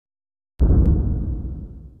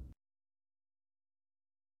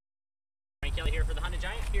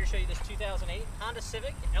Here to show you this 2008 Honda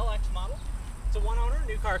Civic LX model. It's a one owner,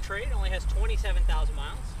 new car trade, only has 27,000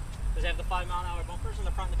 miles. Does have the 5-mile-an-hour bumpers in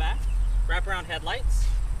the front and the back, wraparound headlights.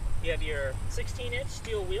 You have your 16-inch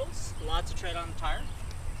steel wheels, lots of tread on the tire,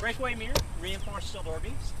 breakaway mirror, reinforced steel door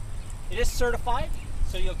beams. It is certified,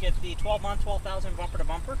 so you'll get the 12-month, 12,000 bumper to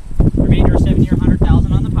bumper, remainder of 7-year,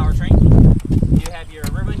 100,000 on the powertrain. You have your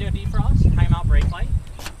rear window defrost, high mount brake light,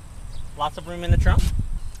 lots of room in the trunk,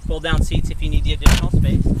 fold down seats if you need the additional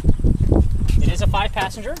space. It is a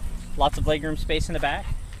 5-passenger, lots of legroom space in the back,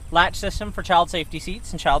 latch system for child safety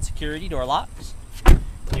seats and child security door locks.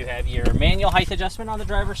 You have your manual height adjustment on the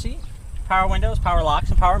driver's seat, power windows, power locks,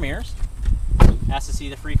 and power mirrors. Asked to see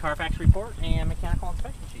the free Carfax report and mechanical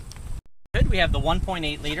inspection sheet. Good. We have the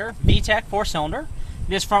 1.8 liter VTEC 4-cylinder.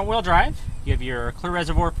 It is front wheel drive. You have your clear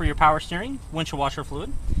reservoir for your power steering, windshield washer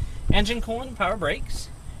fluid, engine coolant, and power brakes.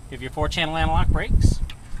 You have your 4-channel analog brakes,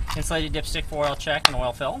 insulated dipstick for oil check and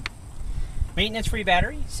oil fill. Maintenance-free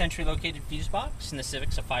battery, centrally located fuse box, and the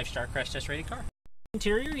Civic's a 5-star crash test rated car.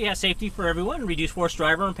 Interior, you have safety for everyone, reduced force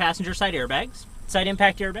driver and passenger side airbags, side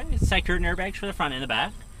impact airbags, side curtain airbags for the front and the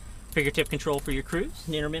back, fingertip control for your cruise,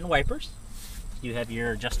 and intermittent wipers. You have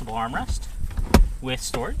your adjustable armrest with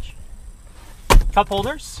storage, cup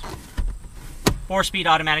holders, 4-speed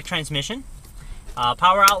automatic transmission,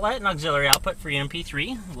 power outlet and auxiliary output for your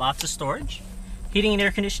MP3, lots of storage, heating and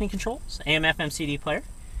air conditioning controls, AM/FM CD player,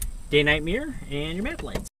 day-night mirror, and your map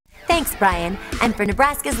lights. Thanks, Brian. And for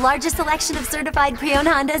Nebraska's largest selection of certified pre-owned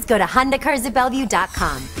Hondas, go to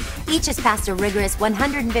HondaCarsAtBellevue.com. Each has passed a rigorous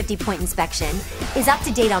 150-point inspection, is up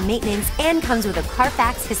to date on maintenance, and comes with a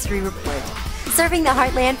Carfax history report. Serving the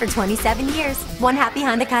heartland for 27 years, one happy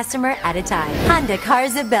Honda customer at a time. Honda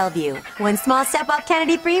Cars at Bellevue. One small step off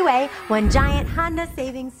Kennedy Freeway, one giant Honda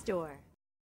savings store.